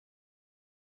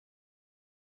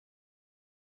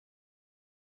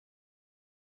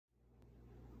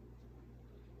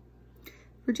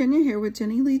Virginia here with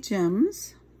Jenny Lee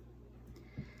Gems.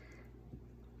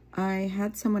 I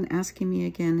had someone asking me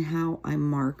again how I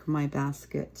mark my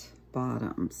basket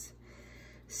bottoms.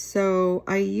 So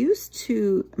I used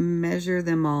to measure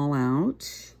them all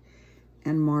out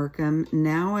and mark them.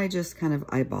 Now I just kind of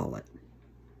eyeball it.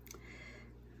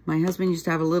 My husband used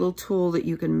to have a little tool that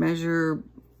you can measure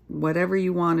whatever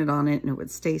you wanted on it and it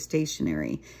would stay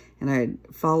stationary. And I'd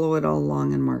follow it all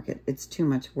along and mark it. It's too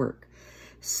much work.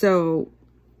 So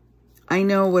I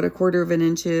know what 1/4 of an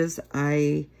inch is.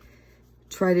 I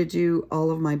try to do all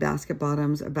of my basket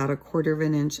bottoms about 1/4 of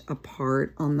an inch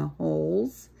apart on the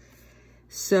holes.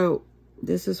 So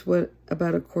this is what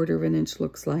about 1/4 of an inch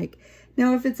looks like.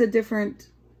 Now, if it's a different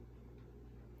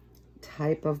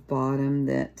type of bottom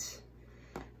that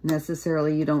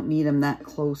necessarily you don't need them that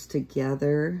close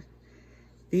together,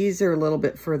 these are a little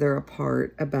bit further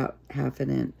apart, about 1/2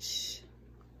 inch.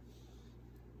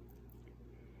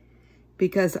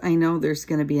 Because I know there's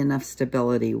going to be enough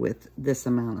stability with this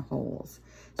amount of holes.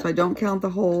 So I don't count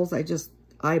the holes, I just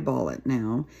eyeball it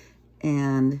now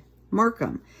and mark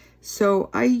them. So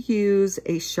I use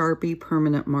a Sharpie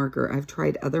permanent marker. I've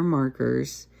tried other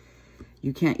markers.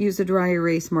 You can't use a dry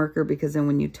erase marker because then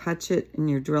when you touch it and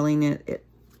you're drilling it, it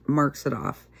marks it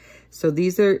off. So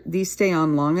these stay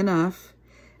on long enough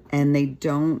and they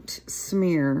don't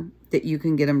smear that you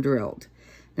can get them drilled.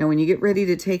 Now when you get ready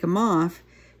to take them off,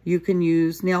 you can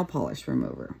use nail polish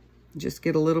remover. Just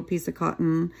get a little piece of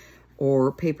cotton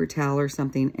or paper towel or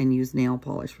something and use nail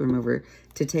polish remover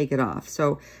to take it off.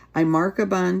 So I mark a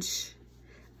bunch,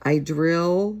 I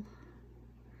drill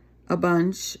a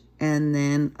bunch, and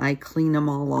then I clean them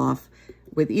all off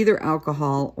with either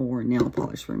alcohol or nail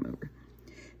polish remover.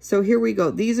 So here we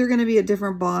go. These are going to be a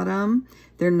different bottom.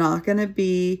 They're not going to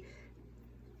be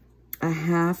a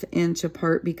 1/2 inch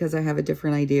apart because I have a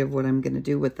different idea of what I'm going to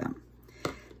do with them.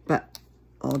 But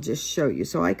I'll just show you.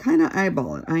 So I kind of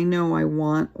eyeball it. I know I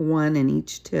want one in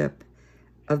each tip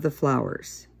of the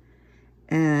flowers.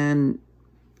 And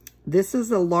this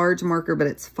is a large marker, but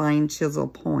it's fine chisel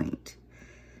point.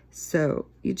 So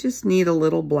you just need a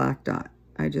little black dot.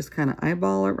 I just kind of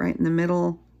eyeball it right in the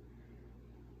middle.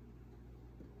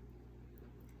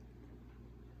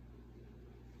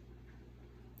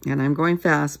 And I'm going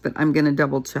fast, but I'm going to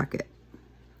double check it.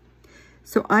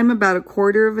 So I'm about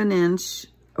 1/4 of an inch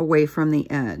away from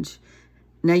the edge.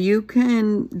 Now you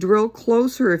can drill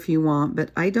closer if you want,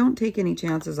 but I don't take any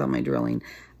chances on my drilling.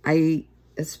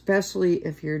 Especially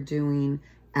if you're doing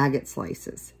agate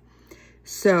slices.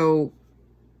 So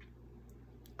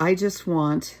I just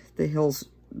want the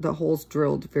holes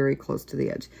drilled very close to the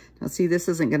edge. Now see, this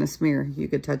isn't going to smear. You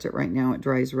could touch it right now. It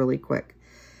dries really quick.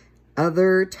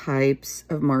 Other types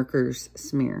of markers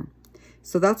smear.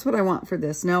 So that's what I want for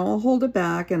this. Now I'll hold it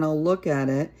back and I'll look at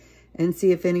it and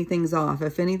see if anything's off.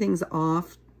 If anything's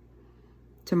off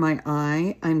to my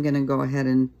eye, I'm going to go ahead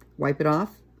and wipe it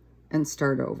off and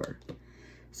start over.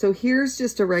 So here's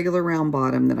just a regular round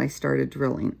bottom that I started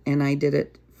drilling, and I did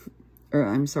it, or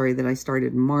I'm sorry, that I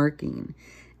started marking,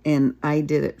 and I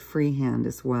did it freehand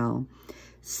as well.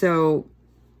 So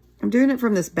I'm doing it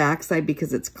from this back side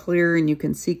because it's clear and you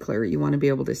can see clear. You want to be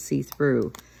able to see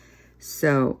through.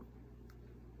 So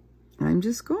I'm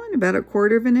just going about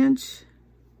 1/4 of an inch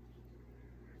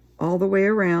all the way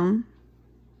around.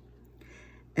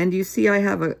 And you see I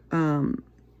have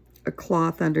a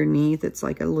cloth underneath. It's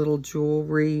like a little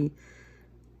jewelry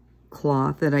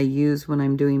cloth that I use when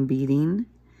I'm doing beading.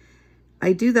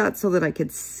 I do that so that I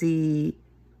could see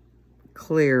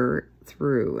clear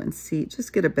through and see,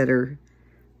 just get a better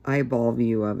eyeball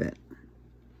view of it.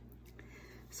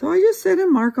 So I just sit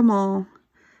and mark them all.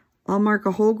 I'll mark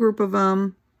a whole group of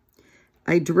them.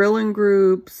 I drill in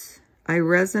groups. I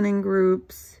resin in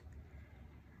groups.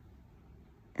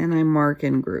 And I mark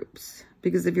in groups.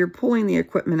 Because if you're pulling the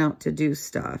equipment out to do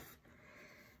stuff,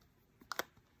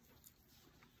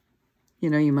 you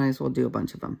know, you might as well do a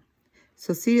bunch of them.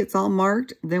 So see, it's all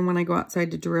marked. Then when I go outside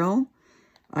to drill,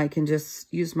 I can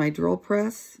just use my drill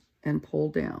press and pull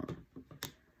down.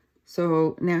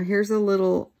 So now here's a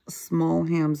little small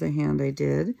hams a hand I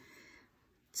did.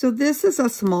 So this is a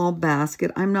small basket.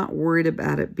 I'm not worried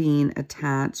about it being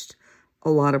attached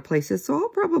a lot of places. So I'll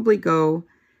probably go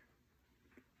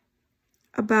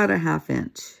about 1/2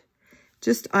 inch,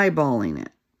 just eyeballing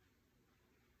it.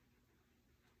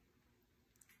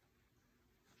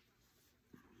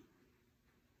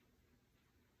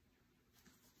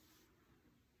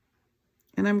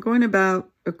 And I'm going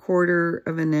about 1/4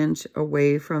 of an inch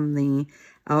away from the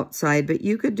outside, but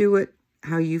you could do it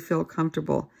how you feel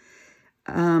comfortable.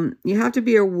 You have to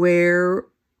be aware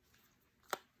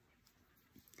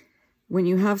when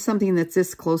you have something that's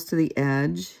this close to the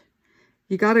edge,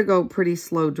 you got to go pretty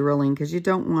slow drilling because you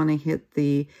don't want to hit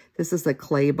this is a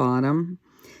clay bottom,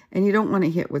 and you don't want to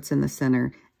hit what's in the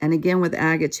center. And again, with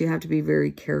agates, you have to be very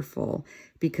careful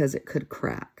because it could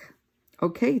crack.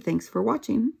 Okay, thanks for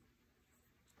watching.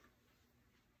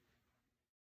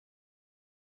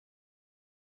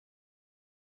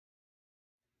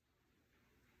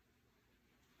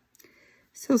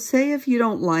 So say if you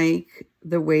don't like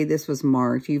the way this was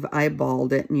marked, you've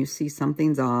eyeballed it and you see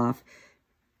something's off,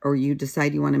 or you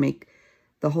decide you want to make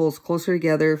the holes closer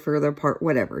together, further apart,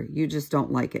 whatever. You just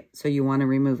don't like it, so you want to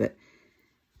remove it.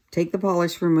 Take the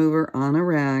polish remover on a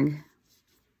rag.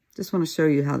 Just want to show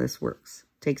you how this works.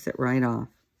 Takes it right off.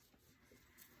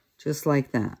 Just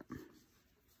like that.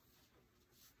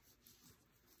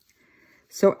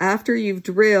 So after you've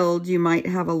drilled, you might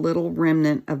have a little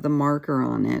remnant of the marker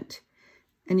on it.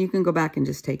 And you can go back and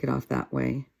just take it off that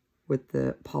way with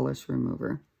the polish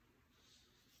remover.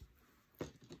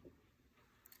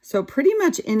 So pretty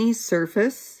much any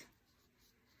surface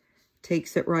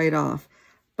takes it right off.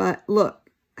 But look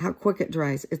how quick it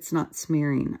dries. It's not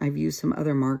smearing. I've used some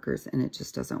other markers and it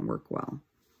just doesn't work well.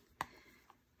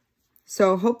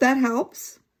 So hope that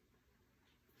helps.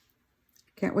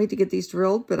 Can't wait to get these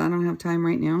drilled, but I don't have time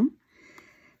right now.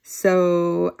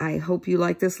 So I hope you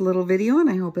like this little video and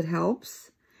I hope it helps.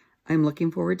 I'm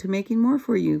looking forward to making more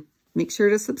for you. Make sure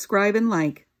to subscribe and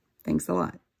like. Thanks a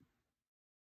lot.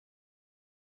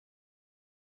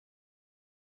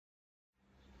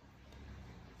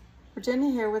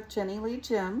 Virginia here with Jenny Lee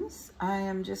Gems. I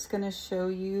am just going to show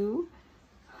you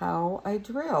how I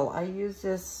drill. I use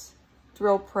this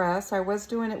drill press. I was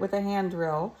doing it with a hand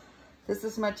drill. This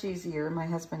is much easier. My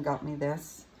husband got me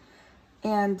this.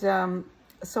 And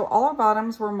so all our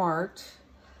bottoms were marked.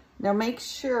 Now make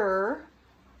sure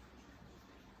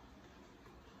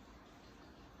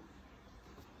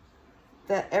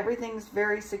that everything's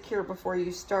very secure before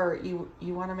you start. You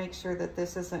want to make sure that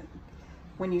this isn't,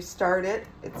 when you start it,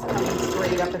 it's coming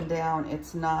straight up and down.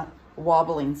 It's not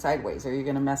wobbling sideways or you're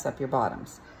going to mess up your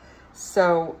bottoms.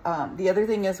 So the other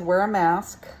thing is wear a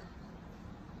mask.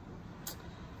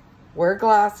 Wear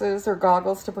glasses or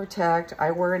goggles to protect.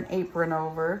 I wear an apron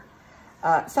over.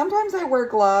 Sometimes I wear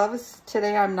gloves.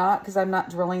 Today I'm not because I'm not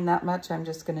drilling that much. I'm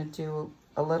just going to do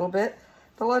a little bit.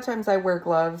 But a lot of times I wear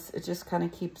gloves. It just kind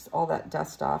of keeps all that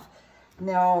dust off.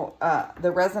 Now,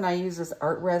 the resin I use is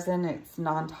art resin. It's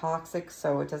non-toxic,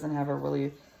 so it doesn't have a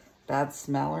really bad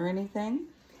smell or anything.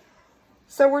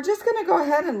 So we're just going to go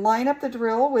ahead and line up the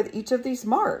drill with each of these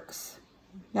marks.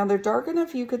 Now, they're dark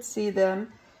enough you could see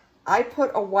them. I put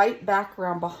a white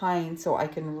background behind so I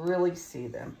can really see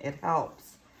them. It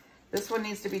helps. This one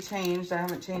needs to be changed. I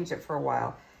haven't changed it for a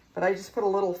while, but I just put a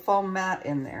little foam mat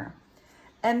in there.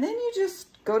 And then you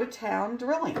just go to town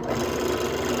drilling.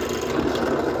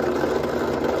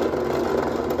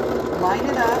 Line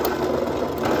it up,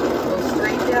 go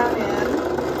straight down in.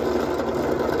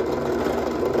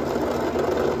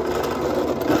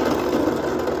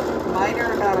 Mine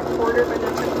are about 1/4 of an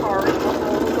inch apart, the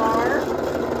holes are.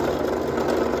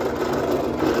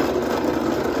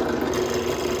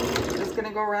 Just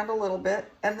gonna go around a little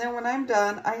bit. And then when I'm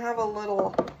done, I have a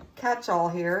little catch-all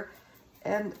here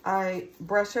and I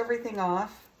brush everything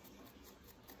off.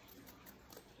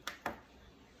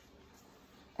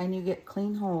 And you get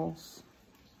clean holes.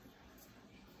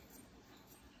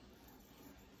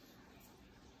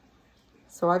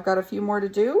 So I've got a few more to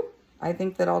do. I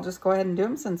think that I'll just go ahead and do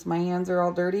them since my hands are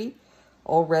all dirty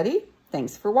already.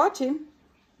 Thanks for watching.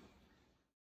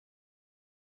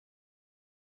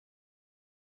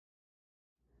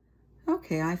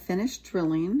 Okay, I finished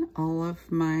drilling all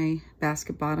of my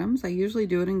basket bottoms. I usually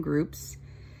do it in groups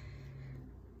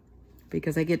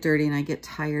because I get dirty and I get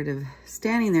tired of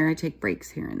standing there. I take breaks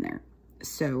here and there.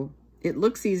 So it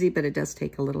looks easy, but it does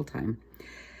take a little time.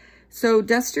 So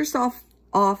dust yourself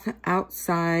off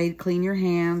outside, clean your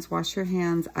hands, wash your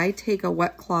hands. I take a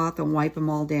wet cloth and wipe them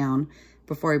all down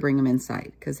before I bring them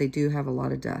inside because they do have a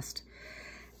lot of dust.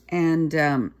 And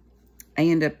I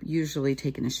end up usually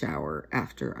taking a shower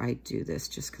after I do this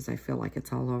just because I feel like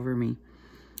it's all over me.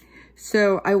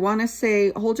 So I want to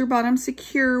say hold your bottom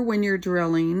secure when you're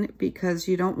drilling because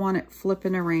you don't want it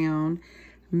flipping around.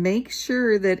 Make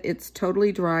sure that it's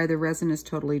totally dry, the resin is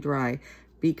totally dry,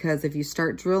 because if you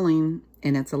start drilling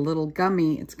and it's a little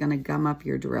gummy, it's going to gum up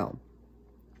your drill.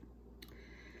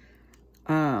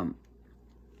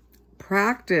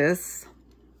 Practice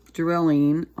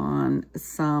drilling on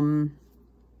some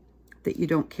that you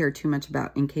don't care too much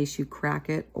about in case you crack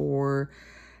it or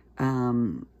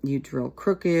you drill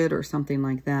crooked or something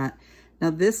like that.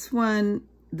 Now this one,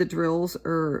 the drills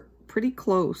are pretty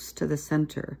close to the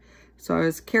center. So I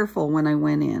was careful when I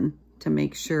went in to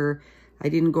make sure I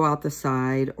didn't go out the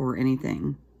side or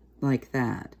anything like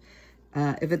that.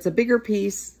 If it's a bigger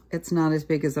piece, it's not as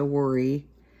big as a worry.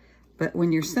 But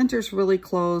when your center's really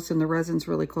close and the resin's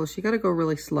really close, you got to go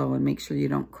really slow and make sure you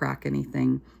don't crack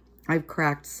anything. I've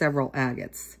cracked several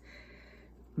agates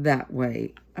that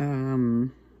way.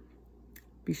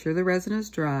 Be sure the resin is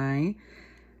dry.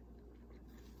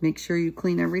 Make sure you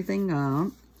clean everything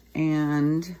up.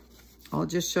 And I'll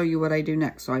just show you what I do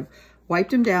next. So I've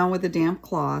wiped them down with a damp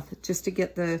cloth just to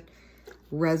get the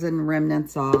resin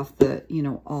remnants off,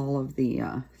 all of the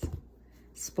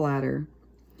splatter.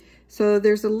 So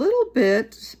there's a little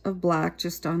bit of black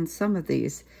just on some of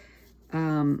these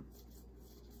from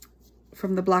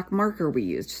the black marker we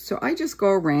used. So I just go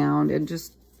around and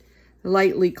just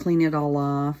lightly clean it all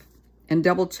off and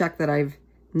double check that I've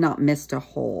not missed a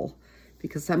hole,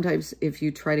 because sometimes if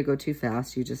you try to go too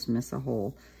fast, you just miss a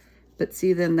hole. But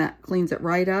see, then that cleans it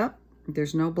right up.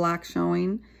 There's no black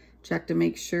showing. Check to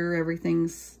make sure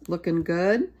everything's looking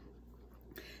good.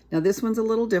 Now this one's a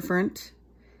little different.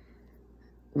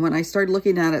 When I started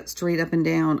looking at it straight up and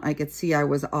down, I could see I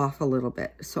was off a little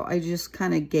bit. So I just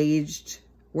kind of gauged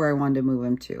where I wanted to move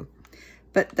them to.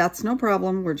 But that's no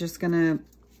problem. We're just gonna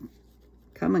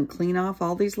come and clean off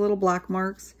all these little black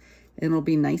marks and it'll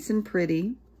be nice and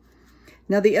pretty.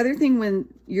 Now the other thing,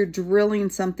 when you're drilling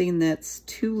something that's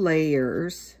 2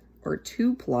 layers or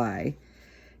 2-ply,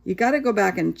 you got to go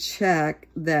back and check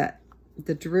that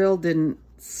the drill didn't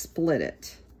split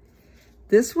it.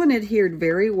 This one adhered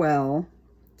very well.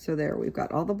 So there, we've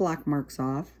got all the black marks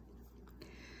off.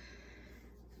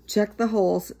 Check the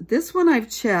holes. This one I've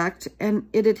checked and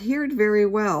it adhered very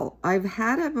well. I've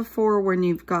had it before when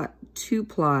you've got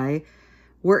 2-ply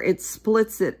where it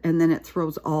splits it and then it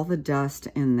throws all the dust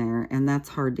in there, and that's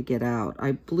hard to get out.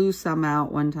 I blew some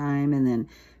out one time and then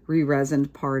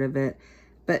re-resined part of it,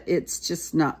 but it's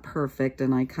just not perfect,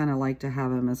 and I kind of like to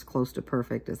have them as close to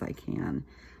perfect as I can.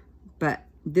 But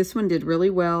this one did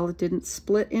really well. It didn't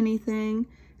split anything,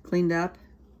 cleaned up,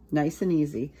 nice and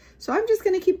easy. So I'm just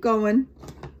going to keep going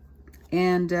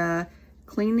and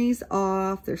clean these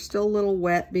off. They're still a little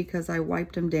wet because I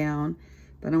wiped them down,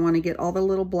 but I want to get all the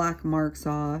little black marks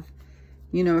off.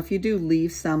 You know, if you do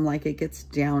leave some, like it gets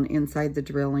down inside the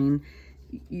drilling,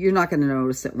 you're not going to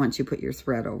notice it once you put your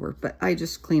thread over, but I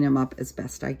just clean them up as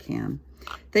best I can.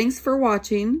 Thanks for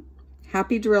watching.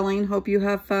 Happy drilling. Hope you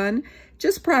have fun.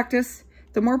 Just practice.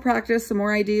 The more practice, the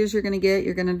more ideas you're going to get.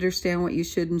 You're going to understand what you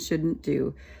should and shouldn't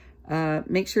do.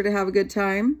 Make sure to have a good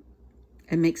time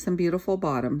and make some beautiful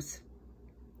bottoms.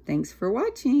 Thanks for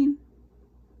watching.